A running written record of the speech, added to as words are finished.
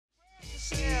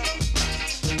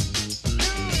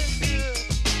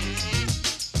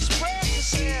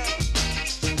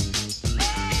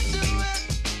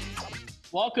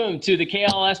Welcome to the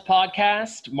KLS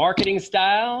podcast, Marketing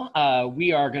Style.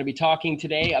 We are going to be talking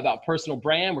today about personal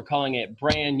brand. We're calling it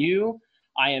Brand New.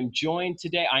 I am joined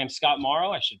today. I am Scott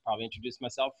Mauro. I should probably introduce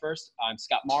myself first. I'm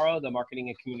Scott Mauro, the Marketing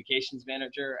and Communications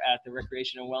Manager at the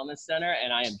Recreation and Wellness Center,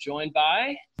 and I am joined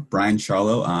by Brian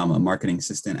Charlo. I'm a marketing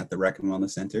assistant at the Rec and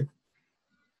Wellness Center.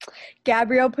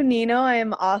 Gabrielle Panino. I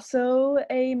am also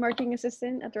a marketing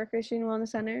assistant at the Recreation and Wellness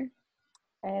Center.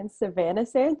 And Savannah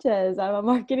Sanchez. I'm a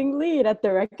marketing lead at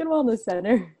the Rec and Wellness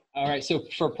Center. All right. So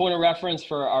for point of reference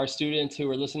for our students who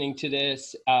are listening to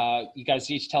this, you guys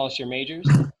each tell us your majors.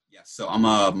 Yes. So I'm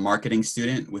a marketing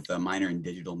student with a minor in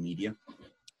digital media.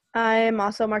 I'm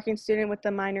also a marketing student with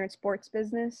a minor in sports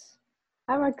business.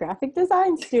 I'm a graphic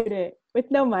design student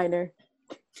with no minor.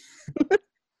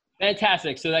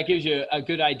 Fantastic. So that gives you a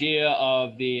good idea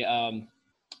of the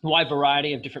wide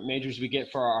variety of different majors we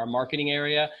get for our marketing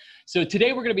area. So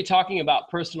today we're going to be talking about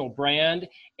personal brand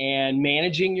and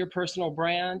managing your personal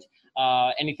brand,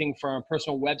 anything from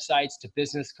personal websites to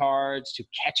business cards to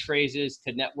catchphrases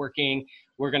to networking.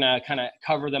 We're going to kind of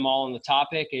cover them all on the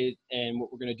topic. And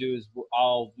what we're going to do is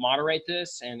I'll moderate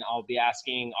this and I'll be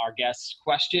asking our guests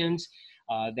questions.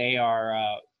 They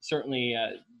are certainly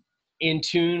in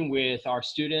tune with our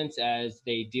students as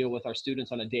they deal with our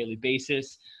students on a daily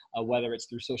basis. Whether it's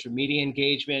through social media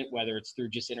engagement, whether it's through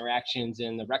just interactions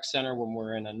in the rec center when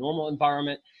we're in a normal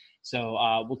environment. So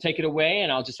we'll take it away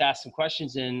and I'll just ask some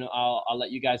questions and I'll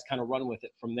let you guys kind of run with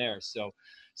it from there.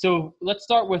 So let's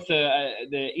start with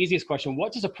the easiest question.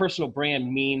 What does a personal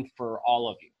brand mean for all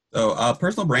of you? So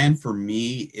personal brand for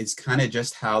me is kind of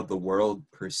just how the world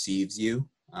perceives you.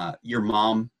 Your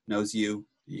mom knows you,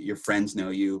 your friends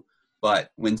know you, but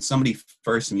when somebody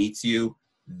first meets you,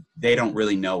 they don't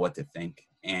really know what to think.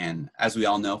 And as we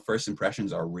all know, first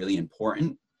impressions are really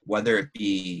important, whether it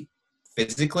be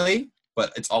physically,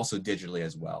 but it's also digitally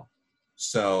as well.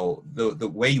 So the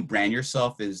way you brand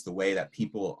yourself is the way that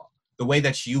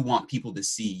you want people to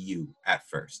see you at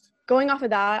first. Going off of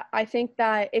that, I think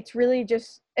that it's really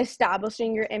just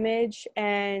establishing your image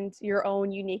and your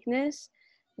own uniqueness,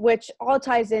 which all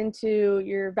ties into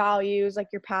your values, like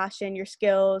your passion, your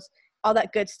skills, all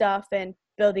that good stuff, and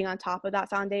building on top of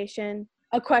that foundation.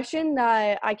 A question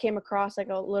that I came across like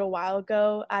a little while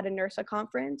ago at a NERSA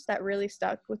conference that really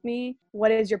stuck with me.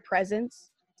 What is your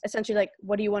presence? Essentially, like,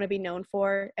 what do you want to be known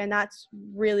for? And that's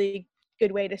really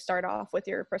good way to start off with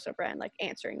your personal brand, like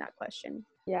answering that question.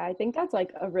 Yeah, I think that's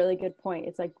like a really good point.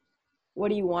 It's like, what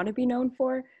do you want to be known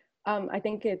for? I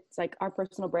think it's like our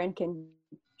personal brand can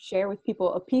share with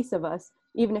people a piece of us,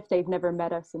 even if they've never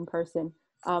met us in person.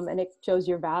 And it shows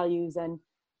your values and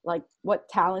like what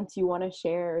talents you want to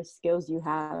share or skills you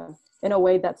have in a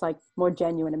way that's like more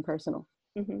genuine and personal.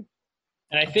 Mm-hmm.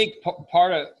 And I think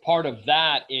part of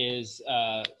that is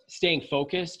staying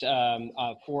focused.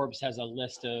 Forbes has a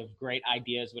list of great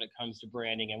ideas when it comes to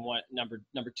branding, and what number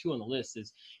two on the list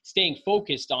is staying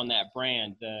focused on that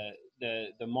brand. The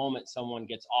moment someone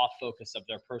gets off focus of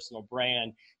their personal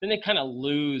brand, then they kind of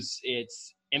lose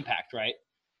its impact, right?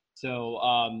 So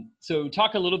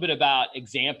talk a little bit about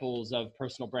examples of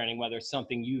personal branding, whether it's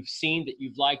something you've seen that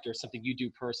you've liked or something you do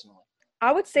personally.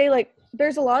 I would say like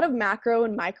there's a lot of macro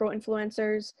and micro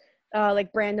influencers,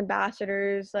 like brand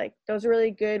ambassadors. Like those are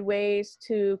really good ways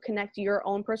to connect your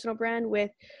own personal brand with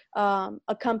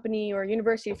a company or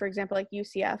university, for example, like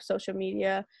UCF, social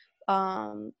media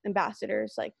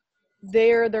ambassadors. Like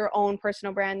they're their own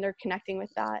personal brand. They're connecting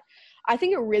with that. I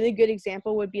think a really good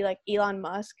example would be like Elon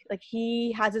Musk. Like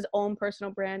he has his own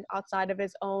personal brand outside of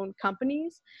his own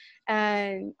companies.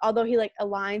 And although he like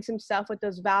aligns himself with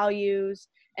those values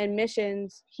and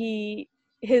missions, he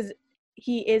is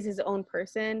his own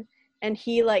person. And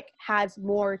he like has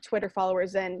more Twitter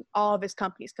followers than all of his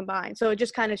companies combined. So it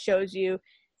just kind of shows you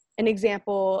an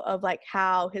example of like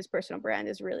how his personal brand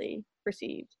is really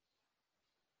perceived.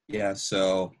 Yeah.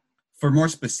 So for more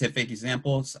specific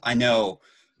examples, I know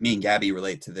me and Gabby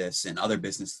relate to this and other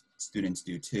business students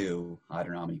do too. I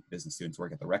don't know how many business students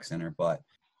work at the rec center, but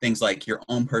things like your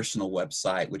own personal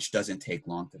website, which doesn't take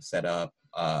long to set up,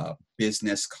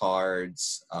 business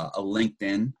cards, a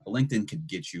LinkedIn. A LinkedIn could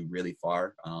get you really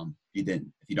far. If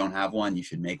you don't have one, you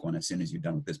should make one as soon as you're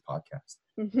done with this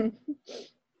podcast.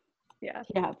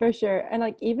 Yeah, for sure. And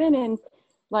like even in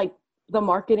like the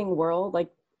marketing world, like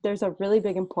there's a really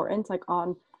big importance like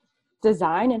on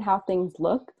design and how things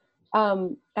look.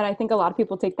 And I think a lot of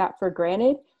people take that for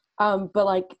granted. But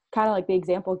like kind of like the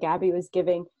example Gabby was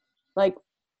giving, like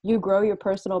you grow your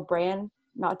personal brand,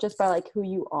 not just by like who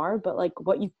you are, but like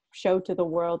what you show to the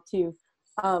world too.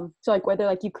 So like whether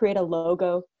like you create a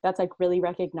logo that's like really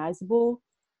recognizable,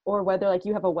 or whether like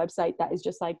you have a website that is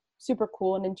just like super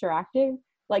cool and interactive,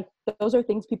 like those are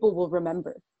things people will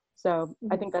remember. So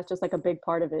I think that's just like a big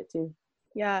part of it too.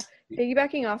 Yeah.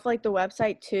 Piggybacking off like the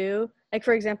website too, like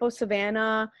for example,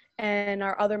 Savannah and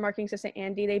our other marketing assistant,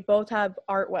 Andy, they both have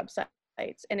art websites,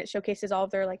 and it showcases all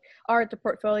of their like art, the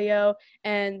portfolio,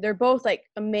 and they're both like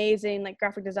amazing like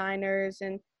graphic designers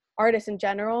and artists in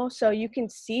general. So you can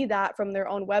see that from their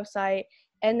own website,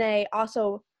 and they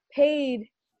also paid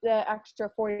the extra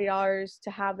 $40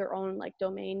 to have their own like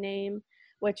domain name,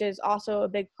 which is also a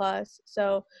big plus.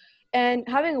 So, and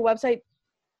having a website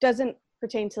doesn't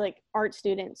pertain to like art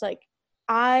students. Like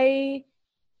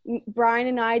Brian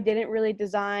and I didn't really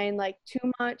design like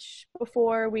too much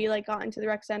before we like got into the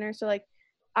rec center. So like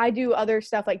I do other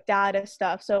stuff like data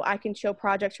stuff. So I can show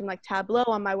projects from like Tableau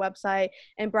on my website,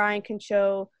 and Brian can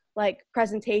show like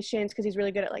presentations because he's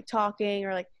really good at like talking,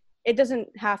 or like it doesn't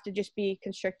have to just be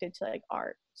constricted to like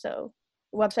art. So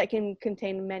the website can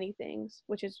contain many things,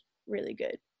 which is really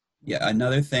good. Yeah,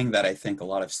 another thing that I think a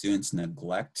lot of students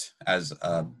neglect as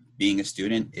being a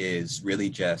student is really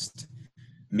just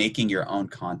making your own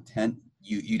content.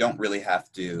 You don't really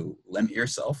have to limit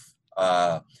yourself.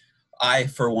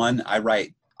 For one, I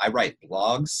write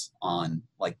blogs on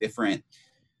like different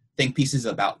think pieces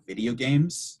about video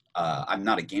games. I'm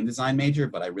not a game design major,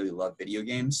 but I really love video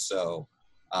games. So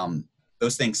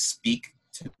those things speak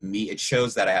to me. It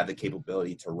shows that I have the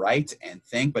capability to write and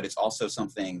think, but it's also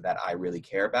something that I really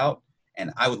care about.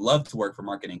 And I would love to work for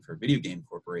marketing for a video game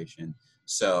corporation.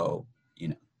 So,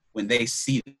 when they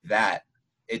see that,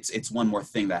 it's one more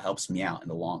thing that helps me out in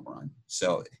the long run.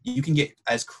 So you can get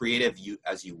as creative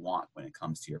as you want when it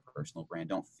comes to your personal brand.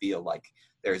 Don't feel like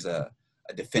there's a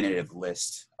definitive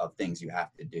list of things you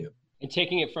have to do. And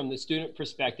taking it from the student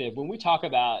perspective, when we talk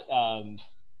about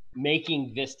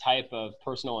making this type of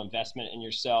personal investment in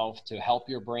yourself to help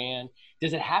your brand,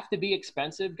 does it have to be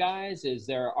expensive, guys?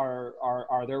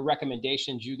 Are there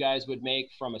recommendations you guys would make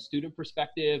from a student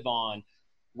perspective on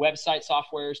website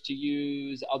softwares to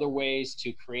use, other ways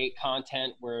to create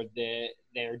content where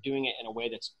they're doing it in a way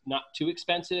that's not too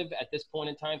expensive at this point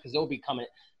in time? Because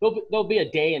there'll be a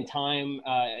day and time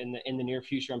in the near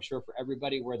future, I'm sure, for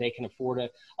everybody where they can afford a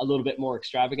little bit more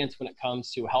extravagance when it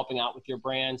comes to helping out with your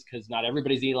brands, because not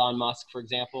everybody's Elon Musk, for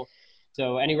example.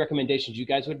 So any recommendations you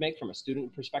guys would make from a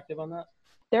student perspective on that?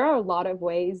 There are a lot of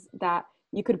ways that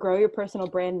you could grow your personal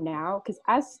brand now, because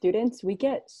as students, we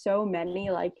get so many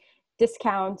like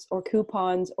discounts or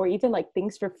coupons or even like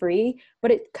things for free, but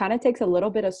it kind of takes a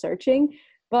little bit of searching.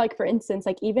 But like, for instance,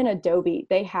 like even Adobe,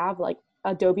 they have like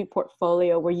Adobe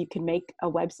portfolio where you can make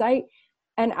a website,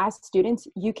 and as students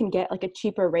you can get like a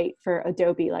cheaper rate for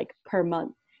Adobe like per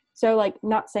month. So like,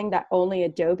 not saying that only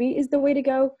Adobe is the way to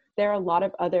go. There are a lot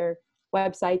of other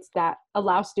websites that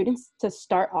allow students to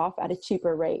start off at a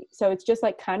cheaper rate. So it's just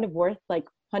like kind of worth like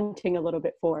hunting a little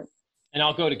bit for. And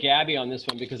I'll go to Gabby on this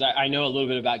one because I know a little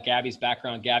bit about Gabby's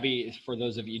background. Gabby, for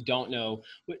those of you who don't know,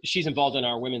 she's involved in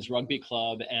our women's rugby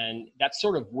club, and that's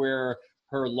sort of where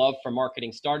her love for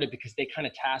marketing started, because they kind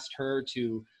of tasked her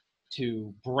to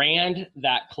brand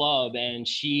that club, and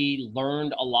she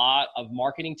learned a lot of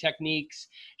marketing techniques.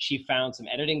 She found some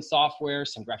editing software,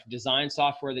 some graphic design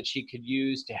software that she could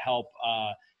use to help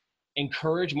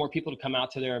encourage more people to come out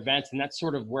to their events. And that's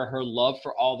sort of where her love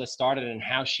for all this started and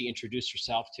how she introduced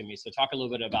herself to me. So talk a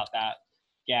little bit about that,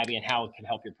 Gabby, and how it can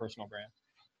help your personal brand.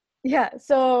 Yeah.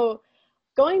 So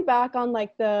going back on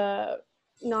like the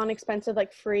non-expensive,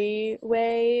 like free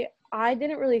way, I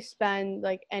didn't really spend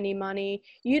like any money.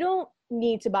 You don't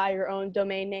need to buy your own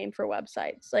domain name for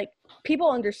websites. Like,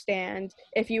 people understand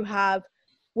if you have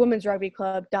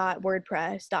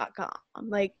womensrugbyclub.wordpress.com,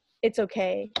 like it's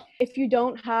okay. If you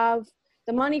don't have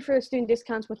the money for student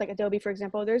discounts with like Adobe, for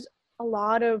example, there's a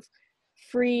lot of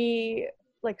free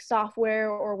like software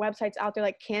or websites out there.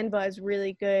 Like Canva is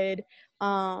really good.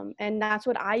 And that's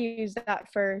what I used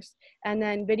at first. And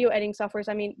then video editing softwares.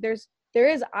 I mean, there is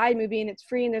iMovie and it's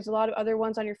free, and there's a lot of other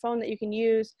ones on your phone that you can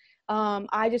use.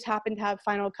 I just happen to have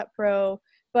Final Cut Pro,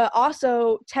 but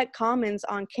also Tech Commons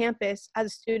on campus as a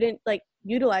student, like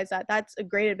utilize that. That's a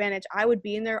great advantage. I would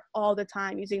be in there all the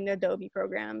time using the Adobe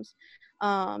programs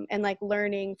and like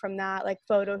learning from that, like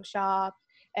Photoshop.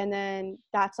 And then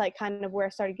that's like kind of where I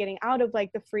started getting out of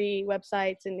like the free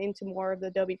websites and into more of the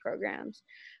Adobe programs.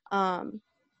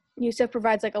 USIF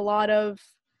provides like a lot of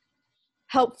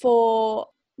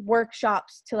helpful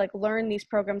workshops to like learn these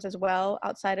programs as well,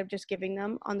 outside of just giving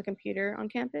them on the computer on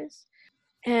campus.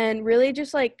 And really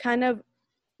just like kind of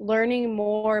learning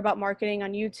more about marketing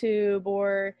on YouTube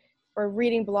or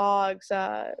reading blogs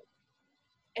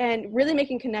and really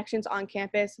making connections on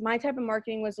campus. My type of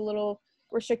marketing was a little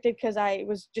restricted because I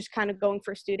was just kind of going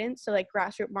for students. So like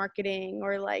grassroots marketing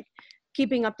or like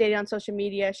keeping updated on social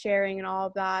media, sharing and all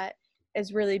of that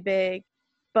is really big.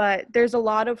 But there's a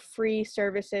lot of free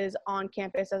services on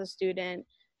campus as a student.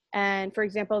 And for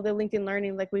example, the LinkedIn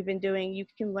Learning, like we've been doing, you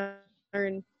can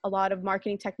learn a lot of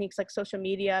marketing techniques like social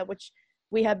media, which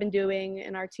we have been doing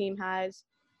and our team has.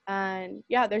 And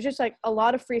yeah, there's just like a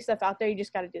lot of free stuff out there. You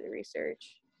just got to do the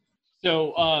research.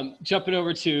 So jumping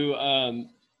over to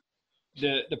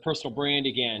the personal brand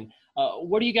again,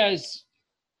 what do you guys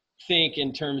think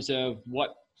in terms of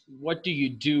what do you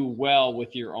do well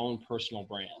with your own personal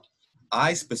brand?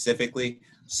 I specifically,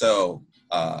 so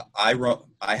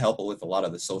I help with a lot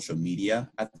of the social media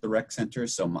at the rec center.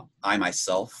 So I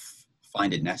myself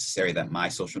find it necessary that my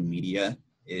social media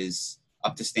is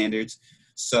up to standards.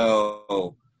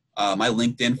 So my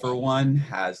LinkedIn, for one,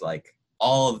 has like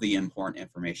all of the important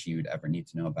information you'd ever need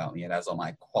to know about me. It has all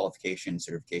my qualifications,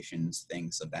 certifications,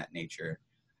 things of that nature.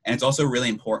 And it's also really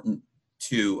important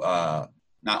to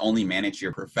not only manage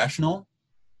your professional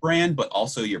brand, but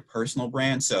also your personal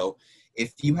brand. So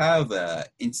if you have a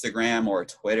Instagram or a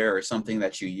Twitter or something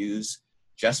that you use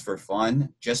just for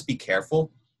fun, just be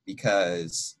careful,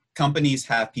 because companies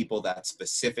have people that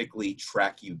specifically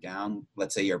track you down.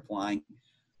 Let's say you're applying.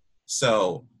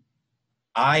 So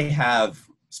I have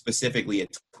specifically a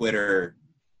Twitter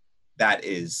that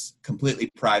is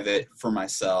completely private for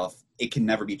myself. It can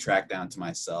never be tracked down to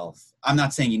myself. I'm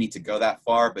not saying you need to go that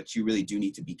far, but you really do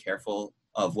need to be careful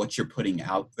of what you're putting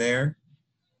out there,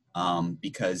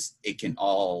 because it can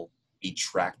all be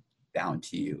tracked down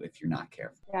to you if you're not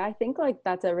careful. Yeah, I think like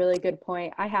that's a really good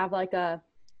point. I have like a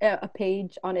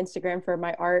page on Instagram for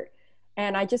my art,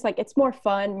 and I just like, it's more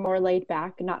fun, more laid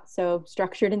back, not so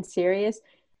structured and serious.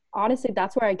 Honestly,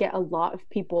 that's where I get a lot of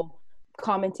people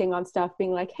commenting on stuff,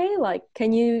 being like, hey, like,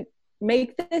 can you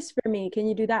make this for me? Can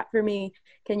you do that for me?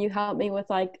 Can you help me with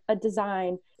like a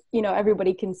design? You know,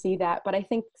 everybody can see that. But I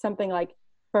think something like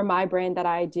for my brand that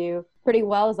I do pretty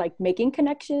well is like making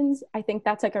connections. I think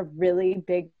that's like a really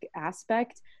big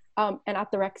aspect. And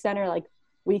at the rec center, like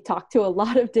we talk to a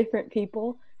lot of different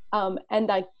people. And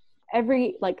like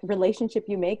every like relationship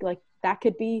you make, like that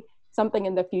could be something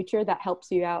in the future that helps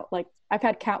you out. Like I've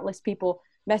had countless people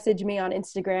message me on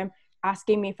Instagram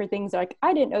asking me for things like,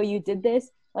 I didn't know you did this.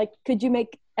 Like, could you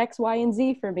make X, Y, and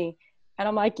Z for me? And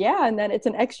I'm like, yeah. And then it's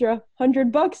an extra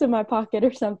 $100 in my pocket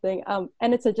or something.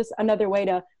 And it's just another way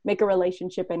to make a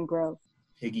relationship and grow.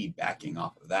 Piggybacking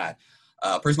off of that,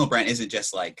 personal brand isn't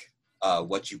just like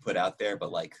what you put out there,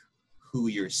 but like who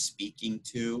you're speaking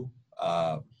to.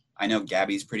 I know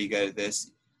Gabby's pretty good at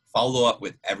this. Follow up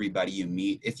with everybody you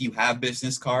meet. If you have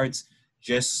business cards,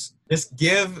 just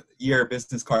give your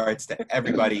business cards to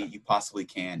everybody you possibly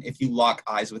can. If you lock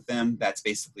eyes with them, that's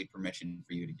basically permission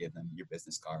for you to give them your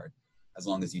business card, as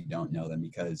long as you don't know them,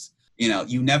 because, you know,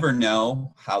 you never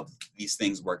know how these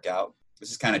things work out.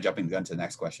 This is kind of jumping the gun to the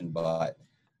next question, but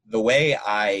the way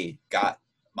I got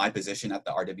my position at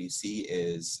the RWC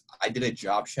is I did a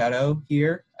job shadow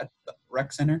here at the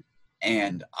rec center,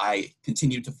 and I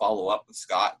continued to follow up with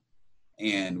Scott.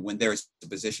 And when there was a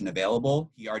position available,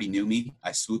 he already knew me.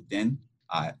 I swooped in.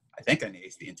 I think I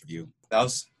aced the interview. That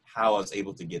was how I was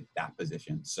able to get that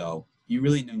position. So you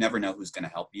really never know who's going to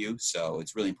help you. So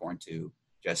it's really important to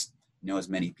just know as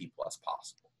many people as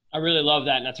possible. I really love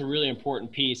that. And that's a really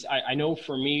important piece. I know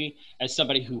for me, as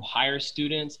somebody who hires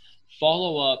students,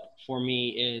 follow up for me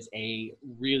is a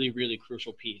really, really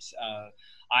crucial piece.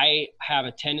 I have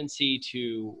a tendency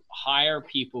to hire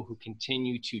people who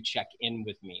continue to check in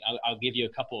with me. I'll give you a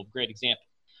couple of great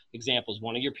examples.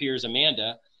 One of your peers,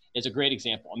 Amanda, is a great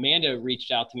example. Amanda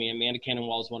reached out to me. Amanda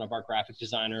Cannonwell is one of our graphic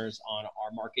designers on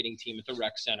our marketing team at the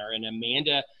rec center. And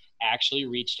Amanda actually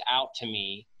reached out to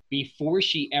me before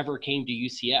she ever came to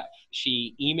UCF.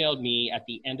 She emailed me at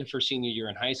the end of her senior year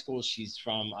in high school. She's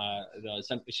from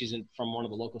from one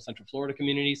of the local Central Florida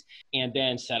communities, and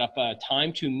then set up a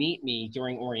time to meet me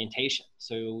during orientation.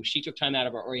 So she took time out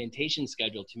of our orientation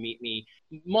schedule to meet me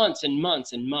months and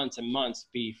months and months and months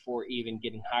before even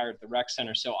getting hired at the rec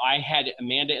center. So I had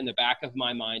Amanda in the back of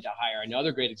my mind to hire.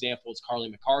 Another great example is Carly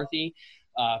McCarthy.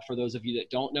 For those of you that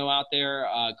don't know out there,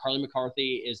 Carly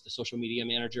McCarthy is the social media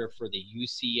manager for the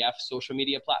UCF social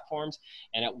media platforms.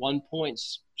 And at one point,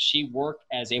 she worked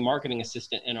as a marketing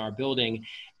assistant in our building.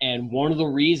 And one of the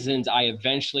reasons I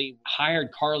eventually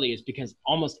hired Carly is because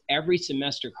almost every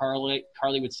semester, Carly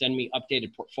would send me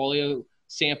updated portfolio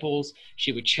samples.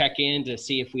 She would check in to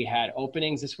see if we had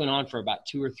openings. This went on for about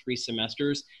 2 or 3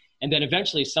 semesters. And then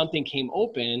eventually something came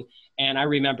open, and I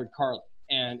remembered Carly.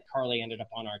 And Carly ended up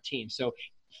on our team. So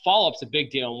follow-up's a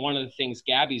big deal. And one of the things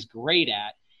Gabby's great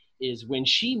at is when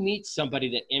she meets somebody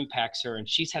that impacts her, and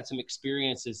she's had some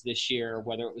experiences this year,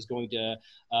 whether it was going to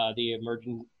the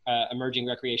Emerging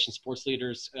Recreation Sports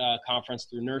Leaders Conference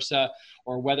through NERSA,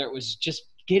 or whether it was just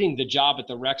getting the job at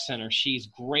the rec center. She's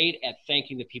great at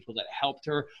thanking the people that helped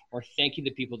her or thanking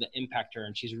the people that impact her.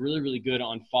 And she's really, really good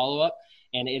on follow-up.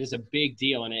 And it is a big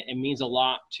deal. And it means a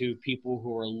lot to people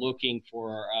who are looking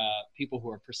for people who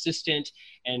are persistent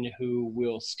and who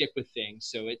will stick with things.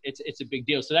 So it's a big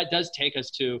deal. So that does take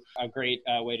us to a great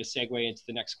way to segue into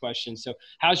the next question. So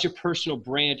how's your personal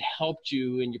brand helped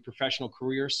you in your professional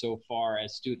career so far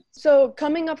as students? So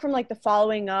coming up from like the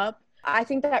following up, I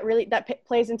think that really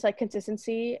plays into like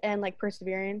consistency and like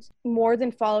perseverance. More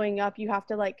than following up, you have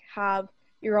to like have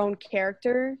your own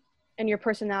character and your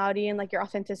personality and like your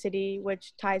authenticity,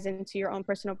 which ties into your own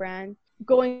personal brand.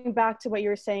 Going back to what you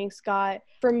were saying, Scott,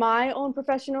 for my own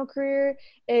professional career,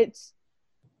 it's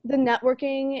the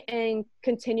networking and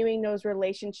continuing those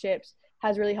relationships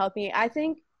has really helped me. I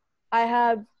think I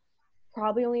have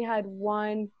probably only had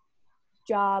one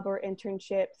job or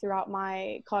internship throughout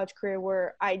my college career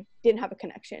where I didn't have a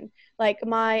connection. Like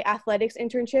my athletics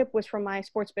internship was from my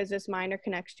sports business minor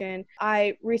connection.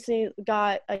 I recently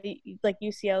got a like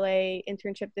UCLA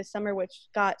internship this summer, which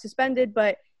got suspended,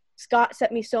 but Scott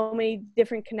sent me so many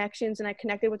different connections, and I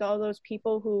connected with all those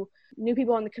people who knew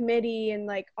people on the committee, and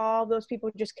like all those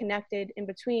people just connected in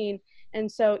between. And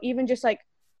so even just like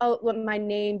my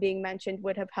name being mentioned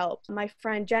would have helped. My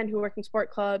friend Jen, who worked in sport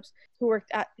clubs, who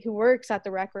works at the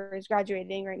rec, or is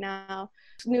graduating right now,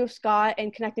 knew Scott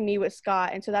and connected me with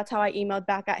Scott. And so that's how I emailed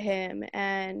back at him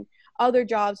and other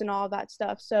jobs and all that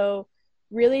stuff. So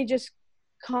really just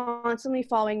constantly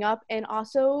following up, and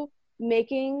also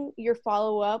making your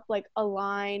follow-up like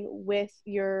align with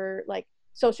your like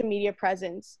social media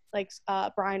presence, like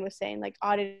Brian was saying, like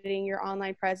auditing your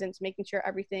online presence, making sure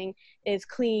everything is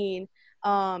clean.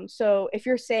 So if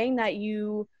you're saying that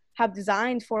you have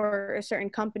designed for a certain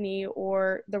company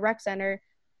or the rec center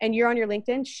and you're on your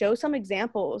LinkedIn, show some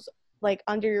examples like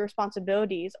under your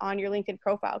responsibilities on your LinkedIn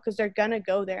profile, because they're gonna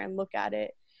go there and look at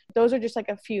it. Those are just like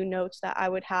a few notes that I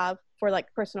would have for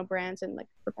like personal brands and like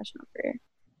professional career.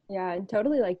 Yeah, and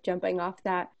totally like jumping off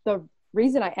that, the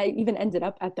reason I even ended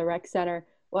up at the rec center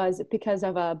was because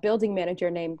of a building manager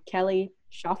named Kelly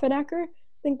Schaffenacker.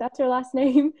 I think that's her last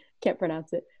name. Can't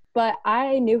pronounce it. But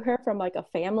I knew her from like a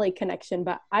family connection,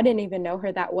 but I didn't even know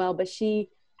her that well. But she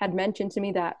had mentioned to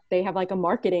me that they have like a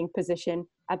marketing position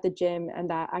at the gym and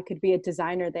that I could be a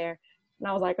designer there. And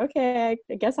I was like, okay,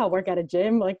 I guess I'll work at a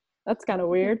gym. Like, that's kind of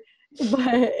weird.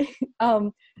 But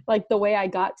like the way I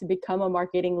got to become a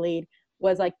marketing lead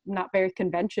was like not very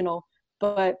conventional,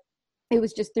 but it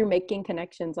was just through making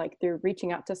connections, like through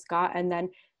reaching out to Scott and then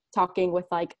talking with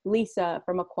like Lisa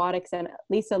from aquatics. And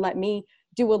Lisa let me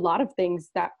do a lot of things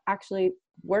that actually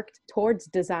worked towards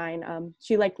design.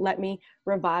 She like let me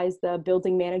revise the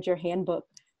building manager handbook,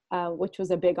 which was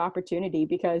a big opportunity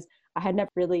because I had never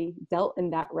really dealt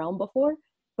in that realm before.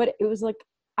 But it was like,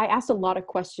 I asked a lot of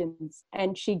questions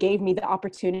and she gave me the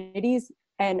opportunities,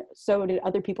 and so did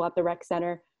other people at the rec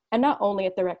center. And not only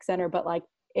at the rec center, but like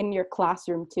in your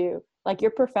classroom too. Like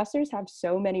your professors have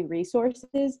so many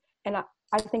resources. And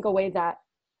I think a way that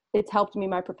it's helped me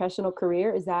in my professional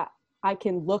career is that I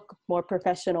can look more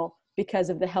professional because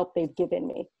of the help they've given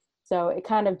me. So it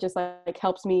kind of just like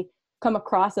helps me come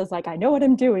across as like, I know what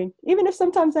I'm doing, even if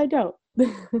sometimes I don't.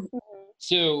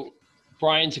 So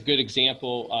Brian's a good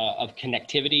example of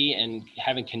connectivity and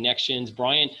having connections.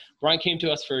 Brian came to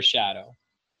us for a shadow,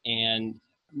 and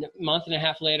a month and a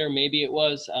half later, maybe it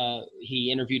was,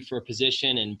 he interviewed for a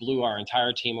position and blew our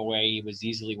entire team away. He was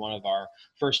easily one of our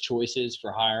first choices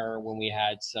for hire when we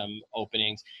had some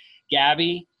openings.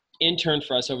 Gabby interned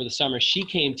for us over the summer. She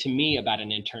came to me about an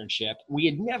internship. We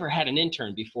had never had an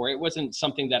intern before. It wasn't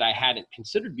something that I hadn't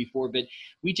considered before, but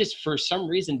we just, for some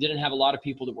reason, didn't have a lot of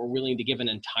people that were willing to give an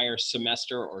entire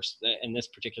semester, or in this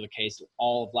particular case,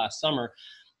 all of last summer,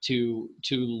 to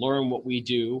learn what we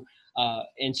do.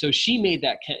 And so she made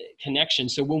that connection.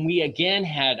 So when we again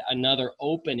had another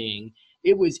opening,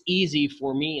 it was easy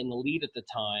for me and the lead at the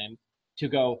time to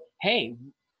go, hey,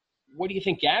 what do you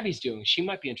think Gabby's doing? She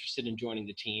might be interested in joining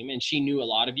the team. And she knew a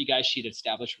lot of you guys. She'd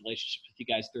established relationships with you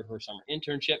guys through her summer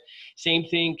internship. Same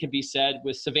thing can be said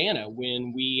with Savannah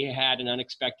when we had an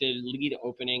unexpected lead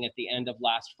opening at the end of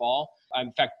last fall.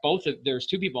 In fact, there's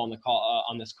two people on the call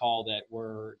on this call that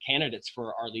were candidates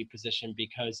for our lead position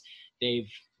because they've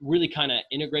really kind of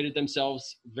integrated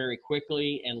themselves very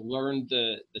quickly and learned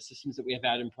the systems that we have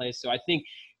had in place. So I think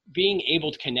being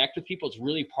able to connect with people is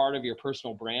really part of your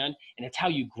personal brand, and it's how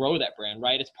you grow that brand,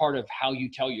 right? It's part of how you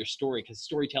tell your story, because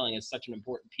storytelling is such an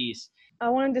important piece. I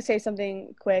wanted to say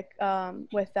something quick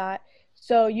with that.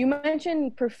 So you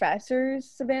mentioned professors,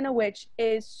 Savannah, which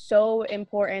is so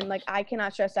important. Like, I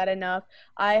cannot stress that enough.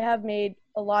 I have made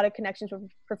a lot of connections with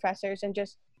professors, and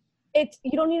just,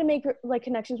 you don't need to make like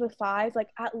connections with 5, like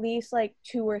at least like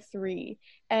 2 or 3,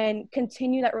 and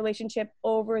continue that relationship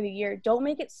over the year. Don't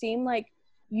make it seem like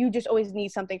you just always need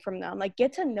something from them. Like,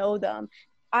 get to know them.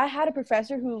 I had a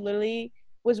professor who literally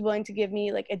was willing to give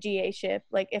me like a GA ship,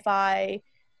 like if I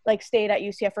like stayed at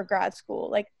UCF for grad school.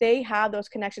 Like, they have those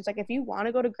connections. Like, if you want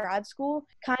to go to grad school,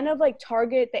 kind of like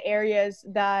target the areas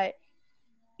that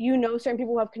certain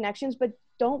people who have connections, but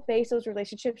don't base those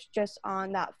relationships just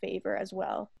on that favor as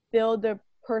well. Build the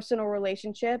personal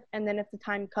relationship, and then if the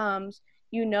time comes,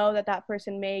 that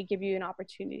person may give you an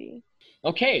opportunity.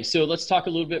 Okay, so let's talk a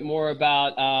little bit more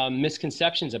about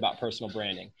misconceptions about personal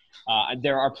branding.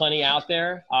 There are plenty out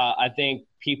there. I think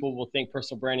people will think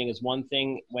personal branding is one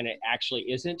thing when it actually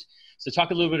isn't. So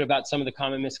talk a little bit about some of the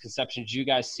common misconceptions you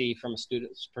guys see from a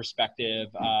student's perspective,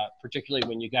 particularly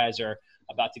when you guys are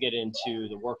about to get into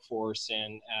the workforce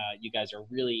and you guys are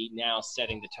really now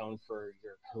setting the tone for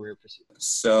your career pursuit.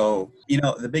 So,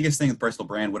 the biggest thing with personal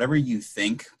brand, whatever you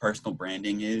think personal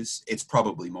branding is, it's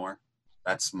probably more.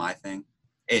 That's my thing.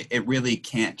 It really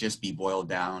can't just be boiled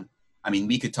down. I mean,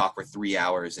 we could talk for 3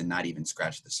 hours and not even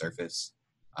scratch the surface.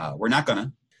 We're not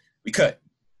gonna. We could.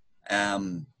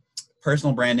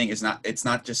 Personal branding it's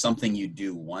not just something you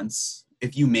do once.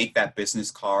 If you make that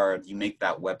business card, you make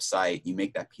that website, you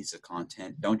make that piece of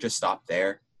content, don't just stop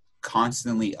there.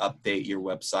 Constantly update your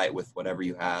website with whatever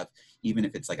you have, even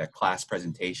if it's like a class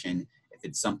presentation, if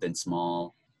it's something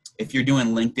small. If you're doing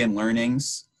LinkedIn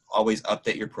learnings, always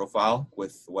update your profile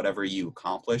with whatever you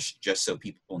accomplish, just so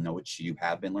people know what you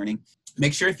have been learning.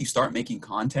 Make sure if you start making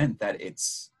content that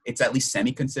it's at least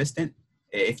semi-consistent.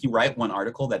 If you write one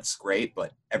article, that's great,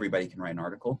 but everybody can write an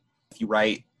article. If you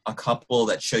write a couple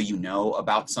that show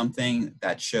about something,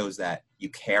 that shows that you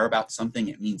care about something,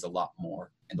 it means a lot more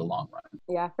in the long run.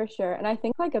 Yeah, for sure. And I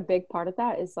think like a big part of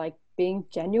that is like being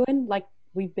genuine, like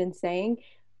we've been saying.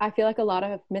 I feel like a lot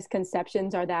of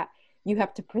misconceptions are that you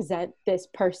have to present this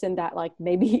person that like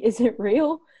maybe isn't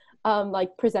real,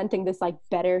 like presenting this like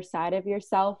better side of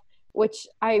yourself, which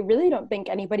I really don't think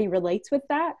anybody relates with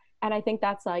that. And I think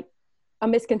that's like a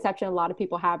misconception a lot of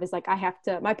people have, is like,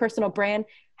 my personal brand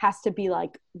has to be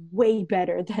like way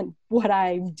better than what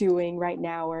I'm doing right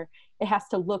now, or it has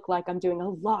to look like I'm doing a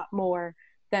lot more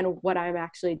than what I'm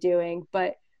actually doing.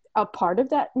 But a part of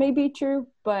that may be true,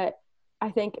 but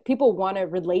I think people want to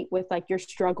relate with like your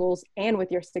struggles and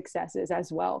with your successes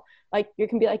as well. Like, you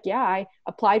can be like, yeah, I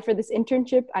applied for this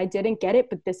internship, I didn't get it,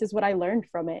 but this is what I learned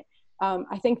from it.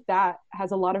 I think that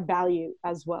has a lot of value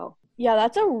as well. Yeah,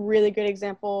 that's a really good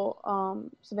example,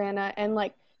 Savannah. And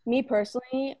like me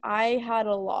personally, I had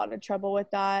a lot of trouble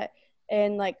with that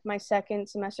in like my second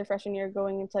semester freshman year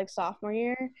going into like sophomore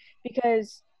year,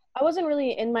 because I wasn't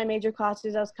really in my major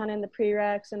classes. I was kind of in the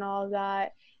prereqs and all of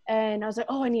that. And I was like,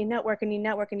 oh, I need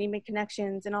to make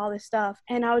connections and all this stuff.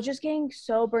 And I was just getting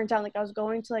so burnt out. Like, I was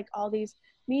going to like all these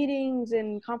meetings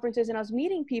and conferences, and I was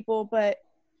meeting people, but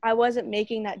I wasn't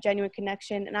making that genuine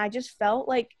connection. And I just felt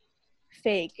like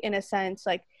fake in a sense,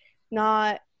 like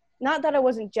not that I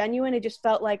wasn't genuine. It just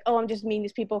felt like, oh, I'm just meeting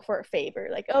these people for a favor,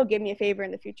 like, oh, give me a favor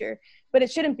in the future. But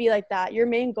it shouldn't be like that. Your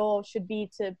main goal should be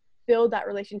to build that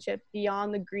relationship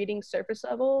beyond the greeting surface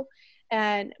level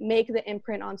and make the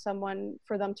imprint on someone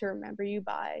for them to remember you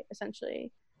by, essentially.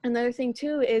 Another thing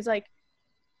too is like,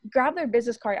 grab their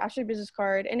business card, ask your business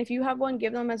card, and if you have one,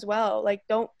 give them as well. Like,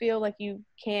 don't feel like you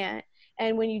can't.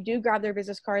 And when you do grab their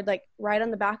business card, like, write on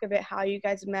the back of it how you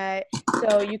guys met,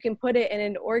 so you can put it in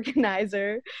an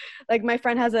organizer. Like, my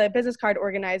friend has a business card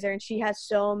organizer, and she has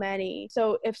so many.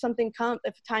 So if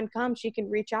time comes, she can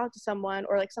reach out to someone,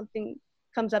 or like something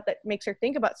comes up that makes her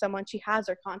think about someone, she has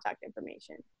their contact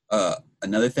information.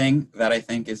 Another thing that I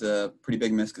think is a pretty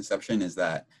big misconception is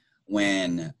that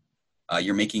when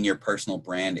you're making your personal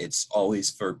brand, it's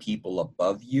always for people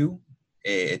above you.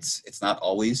 It's not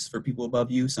always for people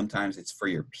above you. Sometimes it's for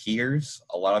your peers.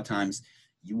 A lot of times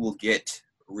you will get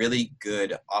really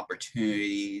good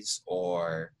opportunities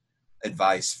or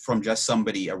advice from just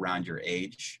somebody around your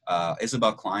age.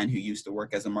 Isabel Klein, who used to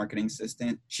work as a marketing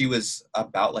assistant, she was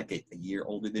about like a year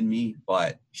older than me,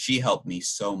 but she helped me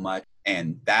so much.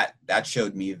 And that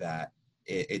showed me that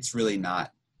it's really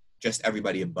not just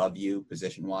everybody above you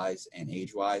position-wise and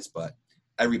age-wise, but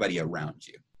everybody around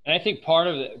you. And I think part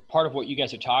of what you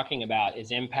guys are talking about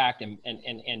is impact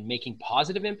and making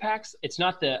positive impacts. It's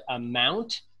not the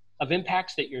amount of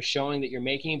impacts that you're showing, that you're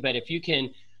making. But if you can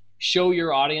show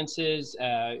your audiences,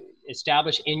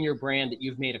 establish in your brand that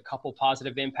you've made a couple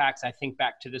positive impacts. I think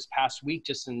back to this past week,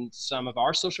 just in some of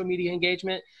our social media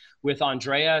engagement with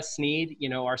Andrea Sneed, you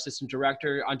know, our system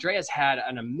director. Andrea's had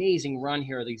an amazing run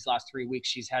here these last 3 weeks.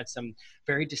 She's had some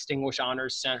very distinguished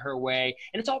honors sent her way,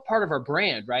 and it's all part of our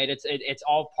brand, right? It's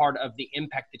all part of the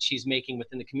impact that she's making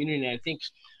within the community. And I think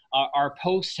our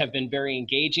posts have been very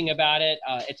engaging about it.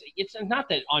 It's not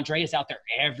that Andrea is out there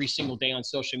every single day on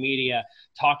social media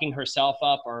talking herself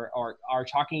up or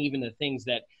talking even the things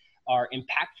that are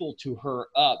impactful to her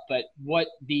up, but what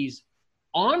these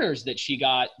honors that she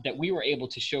got that we were able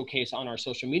to showcase on our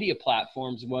social media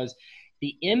platforms was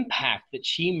the impact that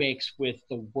she makes with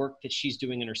the work that she's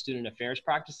doing in her student affairs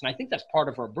practice. And I think that's part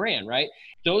of her brand, right?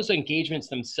 Those engagements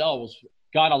themselves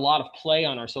got a lot of play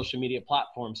on our social media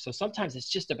platforms. So sometimes it's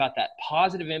just about that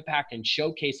positive impact and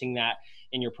showcasing that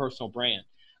in your personal brand.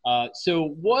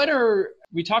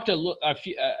 We talked a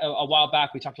while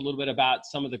back, we talked a little bit about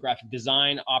some of the graphic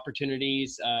design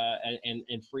opportunities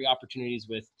and free opportunities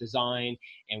with design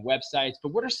and websites, but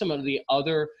what are some of the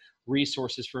other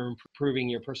resources for improving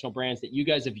your personal brands that you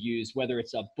guys have used, whether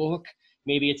it's a book,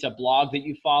 maybe it's a blog that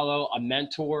you follow, a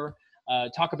mentor?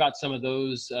 Talk about some of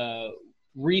those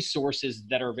resources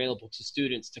that are available to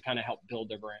students to kind of help build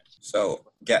their brands. So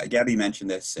Gabby mentioned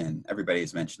this and everybody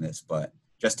has mentioned this, but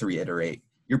just to reiterate,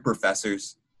 your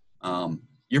professors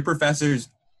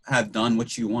have done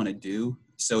what you want to do.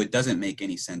 So it doesn't make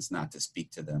any sense not to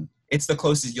speak to them. It's the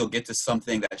closest you'll get to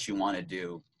something that you want to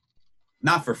do,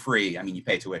 not for free. I mean, you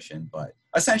pay tuition, but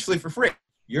essentially for free.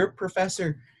 Your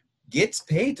professor gets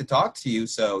paid to talk to you.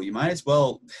 So you might as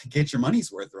well get your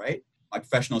money's worth, right? My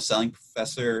professional selling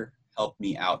professor helped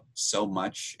me out so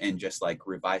much in just like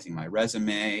revising my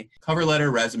resume, cover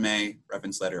letter, resume,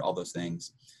 reference letter, all those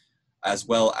things, as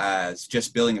well as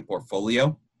just building a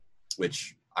portfolio,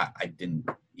 which I didn't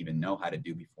even know how to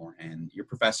do beforehand. Your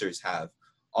professors have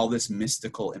all this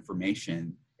mystical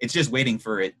information. It's just waiting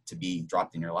for it to be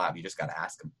dropped in your lap. You just got to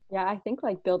ask them. Yeah, I think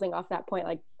like building off that point,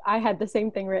 like I had the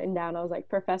same thing written down. I was like,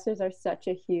 professors are such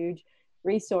a huge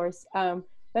resource.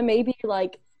 But maybe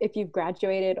like if you've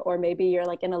graduated or maybe you're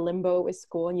like in a limbo with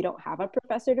school and you don't have a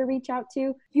professor to reach out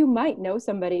to, you might know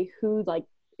somebody who like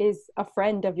is a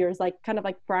friend of yours, like kind of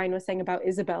like Brian was saying about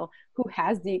Isabel, who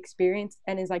has the experience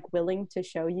and is like willing to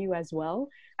show you as well.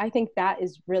 I think that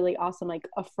is really awesome. Like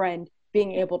a friend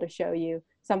being able to show you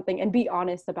something and be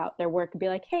honest about their work and be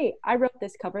like, hey, I wrote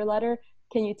this cover letter.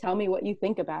 Can you tell me what you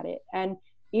think about it? And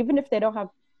even if they don't have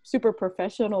super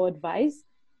professional advice,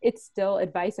 it's still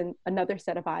advice and another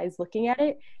set of eyes looking at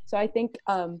it. So I think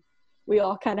we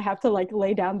all kind of have to like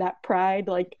lay down that pride,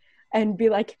 like, and be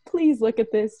like, please look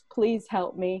at this, please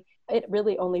help me. It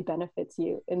really only benefits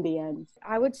you in the end.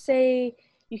 I would say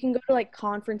you can go to like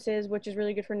conferences, which is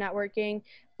really good for networking.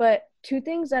 But two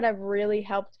things that have really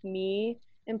helped me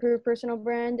improve personal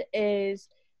brand is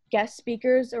guest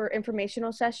speakers or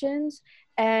informational sessions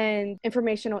and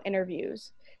informational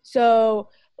interviews. So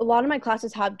a lot of my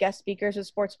classes have guest speakers with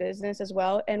sports business as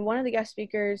well. And one of the guest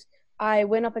speakers, I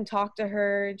went up and talked to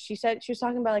her. She said she was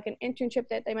talking about like an internship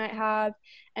that they might have.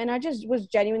 And I just was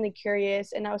genuinely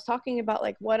curious. And I was talking about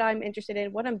like what I'm interested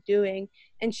in, what I'm doing.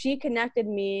 And she connected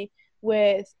me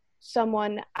with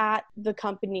someone at the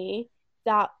company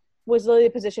that was literally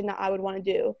the position that I would want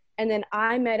to do. And then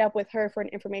I met up with her for an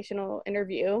informational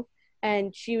interview.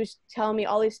 And she was telling me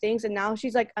all these things. And now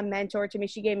she's like a mentor to me.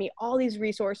 She gave me all these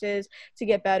resources to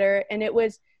get better. And it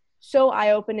was so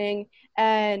eye-opening.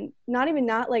 And not even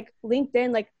that, like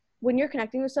LinkedIn, like when you're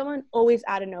connecting with someone, always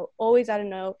add a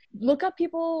note. Look up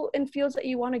people in fields that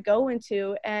you want to go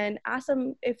into and ask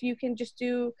them if you can just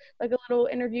do like a little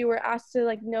interview or ask to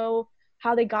like know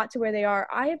how they got to where they are.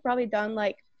 I have probably done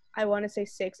like, I want to say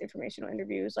 6 informational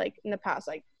interviews like in the past,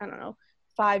 like, I don't know,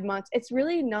 5 months. It's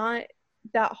really not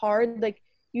that hard. Like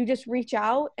you just reach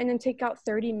out and then take out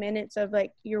 30 minutes of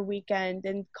like your weekend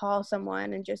and call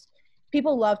someone, and just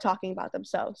people love talking about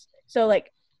themselves. So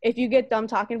like if you get them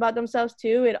talking about themselves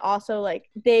too, it also like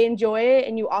they enjoy it,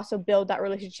 and you also build that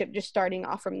relationship just starting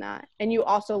off from that, and you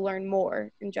also learn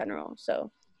more in general.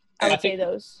 So I would say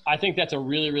those. I think that's a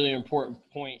really, really important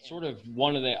point. Sort of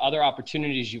one of the other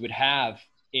opportunities you would have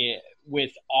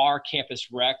with our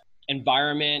campus rec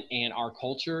environment and our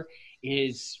culture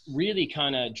is really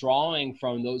kind of drawing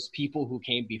from those people who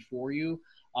came before you,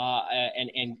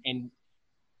 and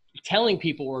telling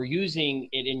people or using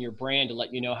it in your brand to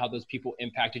let you know how those people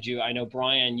impacted you. I know,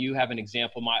 Brian, you have an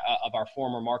example of our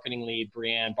former marketing lead,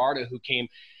 Brianne Barta, who came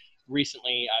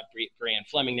recently, Brianne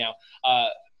Fleming now,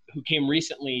 who came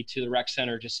recently to the rec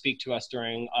center to speak to us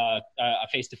during a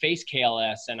face-to-face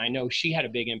KLS. And I know she had a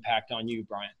big impact on you,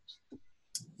 Brian.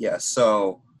 Yeah,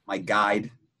 so my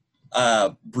guide,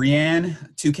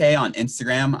 Brianne 2K on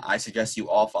Instagram. I suggest you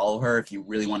all follow her if you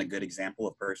really want a good example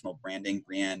of personal branding.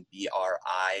 Brianne,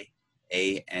 BRIANNE,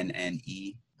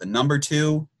 the number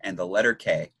 2 and the letter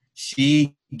K.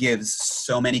 She gives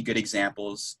so many good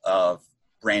examples of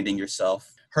branding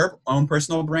yourself. Her own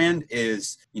personal brand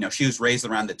is, she was raised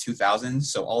around the 2000s,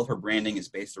 so all of her branding is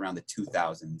based around the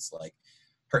 2000s. Like,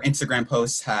 her Instagram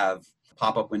posts have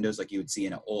pop-up windows like you would see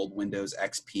in an old Windows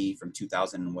XP from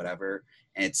 2000 and whatever,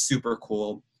 and it's super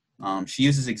cool. She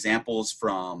uses examples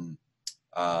from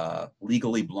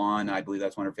Legally Blonde. I believe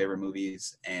that's one of her favorite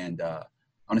movies, and I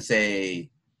want to say,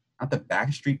 not the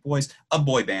Backstreet Boys, a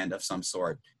boy band of some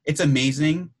sort. It's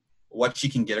amazing what she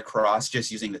can get across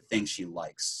just using the things she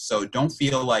likes. So don't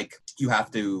feel like you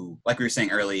have to, like we were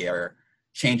saying earlier,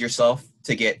 change yourself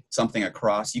to get something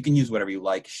across. You can use whatever you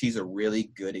like. She's a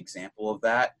really good example of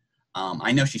that.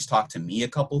 I know she's talked to me a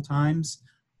couple times.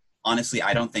 Honestly,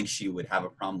 I don't think she would have a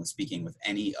problem with speaking with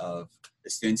any of the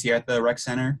students here at the rec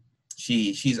center.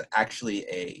 She's actually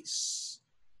a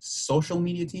social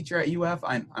media teacher at UF.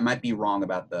 I might be wrong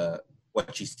about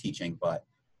what she's teaching, but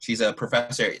she's a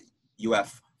professor at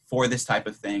UF for this type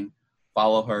of thing.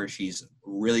 Follow her. She's a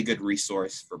really good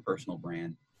resource for personal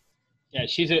brand. Yeah,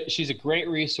 she's a great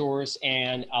resource,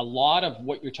 and a lot of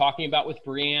what you're talking about with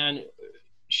Brianne,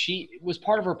 she was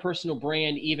part of her personal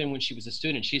brand even when she was a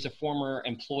student. She's a former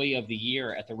employee of the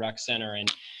year at the rec center, and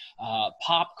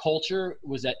pop culture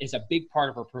is a big part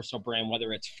of her personal brand,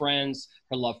 whether it's Friends,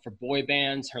 her love for boy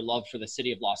bands, her love for the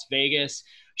city of Las Vegas.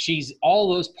 She's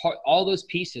all those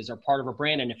pieces are part of her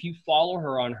brand. And if you follow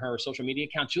her on her social media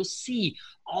accounts, you'll see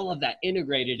all of that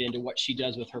integrated into what she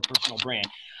does with her personal brand.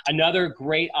 Another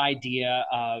great idea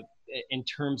in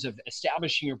terms of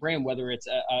establishing your brand, whether it's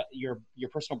your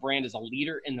personal brand as a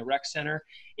leader in the rec center,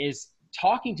 is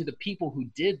talking to the people who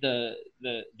did the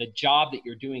job that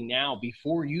you're doing now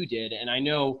before you did. And I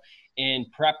know in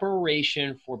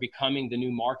preparation for becoming the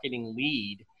new marketing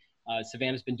lead,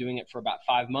 Savannah's been doing it for about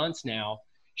 5 months now.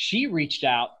 She reached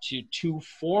out to 2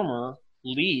 former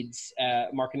leads,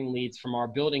 marketing leads from our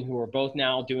building, who are both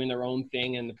now doing their own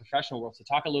thing in the professional world. So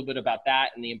talk a little bit about that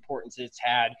and the importance it's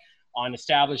had on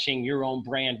establishing your own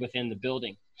brand within the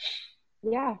building.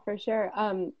 Yeah, for sure.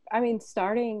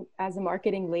 Starting as a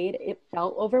marketing lead, it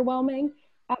felt overwhelming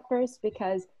at first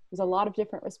because there's a lot of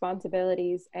different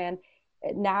responsibilities. And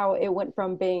now it went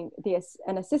from being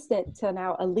an assistant to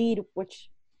now a lead, which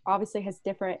obviously has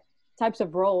different types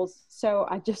of roles. So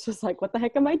I just was like, what the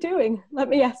heck am I doing? Let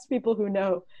me ask people who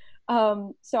know.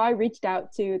 So I reached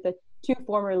out to the 2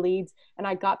 former leads, and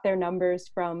I got their numbers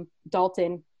from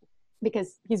Dalton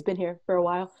because he's been here for a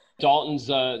while. Dalton's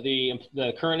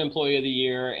the current employee of the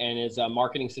year and is a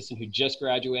marketing assistant who just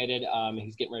graduated.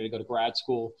 He's getting ready to go to grad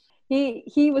school.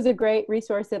 He was a great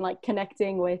resource in like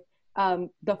connecting with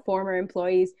the former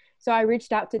employees. So I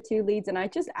reached out to 2 leads, and I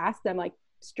just asked them like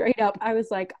straight up. I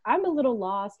was like, I'm a little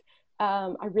lost.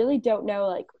 I really don't know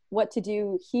like what to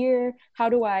do here. How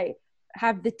do I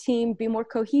have the team be more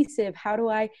cohesive? How do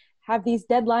I have these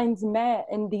deadlines met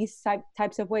in these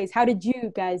types of ways? How did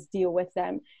you guys deal with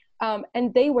them?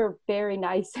 And they were very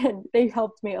nice, and they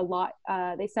helped me a lot.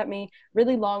 They sent me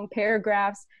really long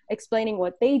paragraphs explaining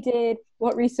what they did,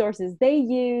 what resources they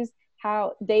used,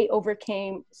 how they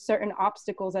overcame certain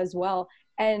obstacles as well.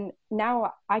 And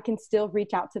now I can still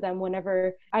reach out to them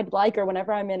whenever I'd like, or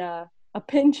whenever I'm in a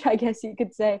pinch, I guess you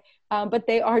could say. But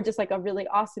they are just like a really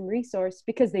awesome resource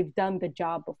because they've done the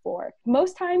job before.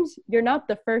 Most times you're not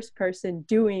the first person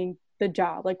doing the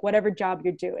job, like whatever job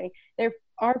you're doing. There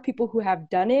are people who have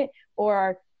done it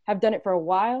or have done it for a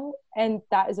while. And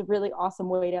that is a really awesome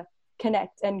way to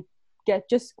connect and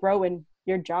just grow in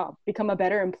your job, become a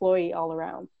better employee all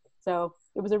around. So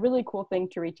it was a really cool thing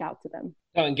to reach out to them.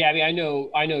 Oh, and Gabby, I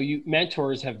know you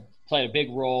mentors have played a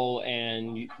big role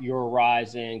in your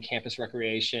rise in campus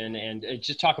recreation, and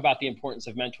just talk about the importance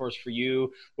of mentors for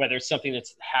you, whether it's something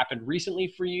that's happened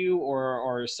recently for you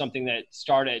or something that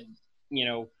started,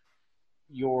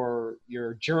 your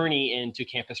journey into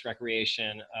campus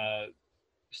recreation,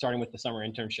 starting with the summer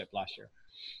internship last year.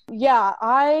 Yeah,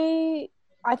 I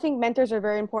think mentors are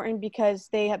very important because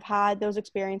they have had those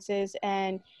experiences,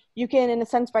 and you can, in a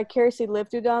sense, vicariously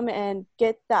live through them and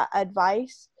get that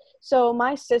advice. So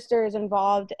my sister is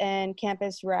involved in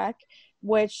campus rec,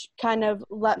 which kind of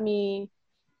let me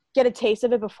get a taste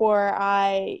of it before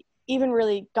I even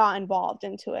really got involved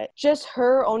into it. Just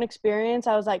her own experience,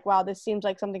 I was like, wow, this seems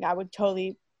like something I would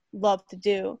totally love to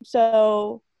do.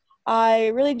 So I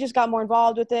really just got more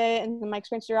involved with it and my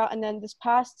experience throughout. And then this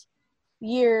past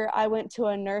year, I went to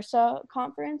a NERSA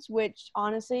conference, which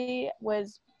honestly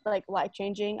was like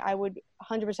life-changing. I would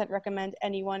 100% recommend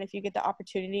anyone, if you get the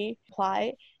opportunity,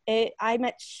 apply. I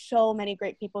met so many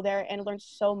great people there and learned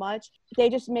so much. They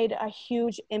just made a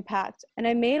huge impact. And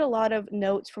I made a lot of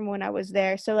notes from when I was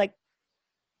there. So like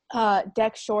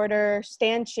Dex Shorter,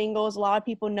 Stan Shingles, a lot of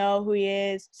people know who he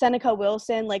is. Seneca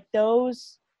Wilson, like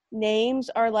those names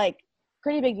are like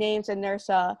pretty big names in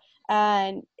NERSA.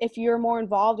 And if you're more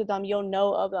involved with them, you'll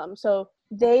know of them. So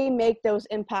they make those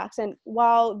impacts. And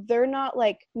while they're not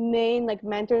like main like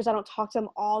mentors, I don't talk to them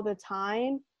all the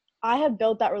time, I have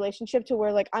built that relationship to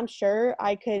where like I'm sure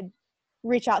I could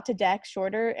reach out to Dex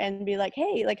Shorter and be like,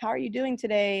 hey, like, how are you doing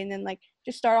today? And then like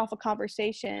just start off a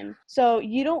conversation. So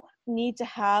you don't need to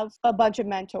have a bunch of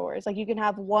mentors. Like you can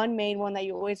have one main one that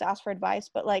you always ask for advice,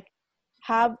 but like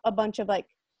have a bunch of like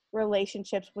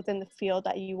relationships within the field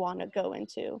that you want to go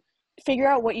into. Figure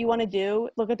out what you want to do.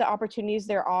 Look at the opportunities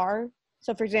there are.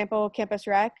 So for example, Campus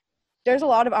Rec, there's a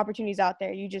lot of opportunities out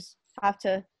there. You just have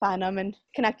to find them and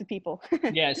connect with people.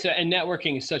 Yeah. So, and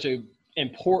networking is such an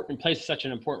important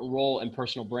role in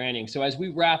personal branding. So as we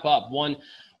wrap up, one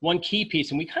key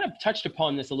piece, and we kind of touched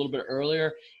upon this a little bit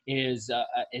earlier, is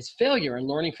failure and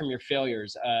learning from your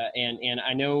failures. And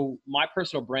I know my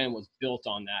personal brand was built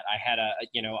on that. I had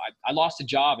I lost a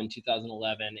job in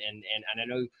 2011, and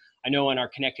I know in our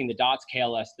Connecting the Dots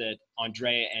KLS that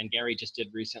Andre and Gary just did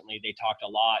recently, they talked a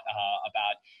lot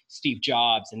about Steve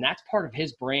Jobs, and that's part of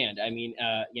his brand. I mean,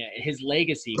 his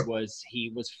legacy was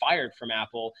he was fired from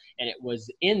Apple, and it was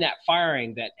in that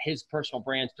firing that his personal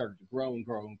brand started to grow and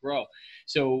grow and grow.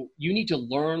 So you need to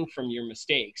learn from your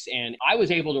mistakes. And I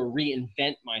was able to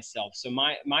reinvent myself. So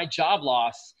my job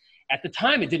loss, at the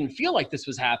time, it didn't feel like this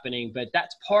was happening, but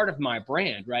that's part of my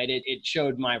brand, right? It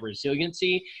showed my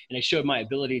resiliency, and it showed my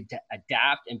ability to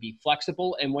adapt and be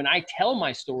flexible. And when I tell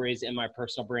my stories in my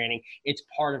personal branding, it's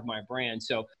part of my brand.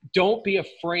 So don't be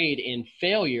afraid in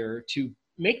failure to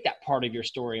make that part of your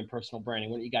story in personal branding.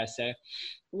 What do you guys say?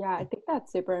 Yeah, I think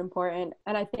that's super important.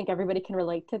 And I think everybody can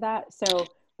relate to that. So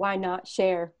why not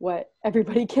share what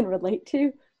everybody can relate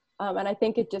to? And I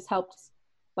think it just helps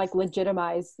like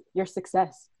legitimize your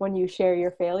success when you share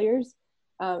your failures.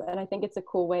 And I think it's a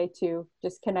cool way to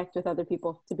just connect with other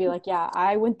people, to be like, yeah,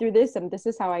 I went through this and this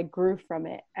is how I grew from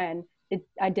it. And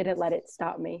I didn't let it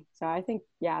stop me. So I think,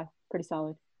 yeah, pretty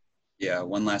solid. Yeah.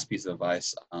 One last piece of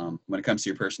advice. When it comes to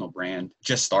your personal brand,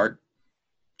 just start.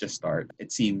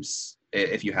 It seems,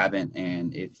 if you haven't,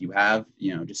 and if you have,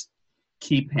 just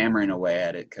keep hammering away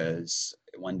at it, because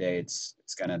one day it's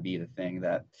going to be the thing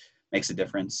that makes a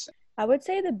difference. I would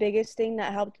say the biggest thing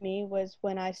that helped me was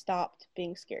when I stopped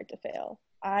being scared to fail.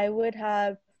 I would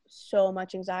have so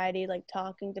much anxiety, like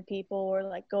talking to people or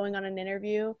like going on an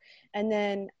interview. And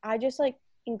then I just like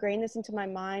ingrained this into my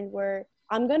mind where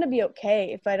I'm going to be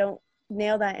okay if I don't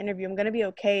nail that interview. I'm going to be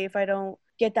okay if I don't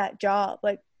get that job.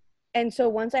 Like, and so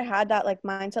once I had that like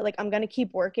mindset, like I'm going to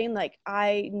keep working, like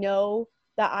I know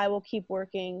that I will keep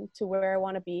working to where I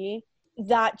want to be.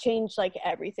 That changed like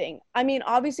everything. I mean,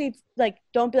 obviously it's like,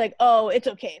 don't be like, oh, it's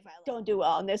okay if I don't do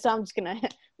well on this, so I'm just gonna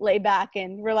lay back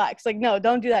and relax. Like, no,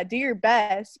 don't do that. Do your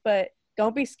best, but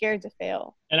don't be scared to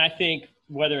fail. And I think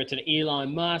whether it's an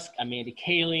Elon Musk, Amanda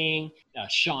Kaling,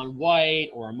 Shaun White,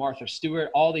 or Martha Stewart,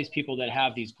 all these people that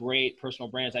have these great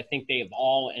personal brands, I think they have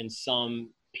all in some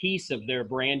piece of their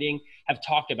branding have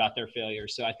talked about their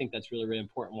failures. So I think that's really, really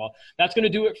important. Well, that's going to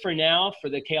do it for now for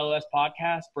the KLS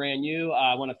podcast, brand new.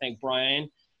 I want to thank Brian,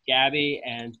 Gabby,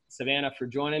 and Savannah for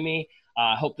joining me.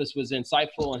 I hope this was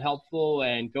insightful and helpful,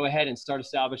 and go ahead and start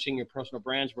establishing your personal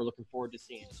brands. We're looking forward to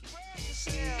seeing it.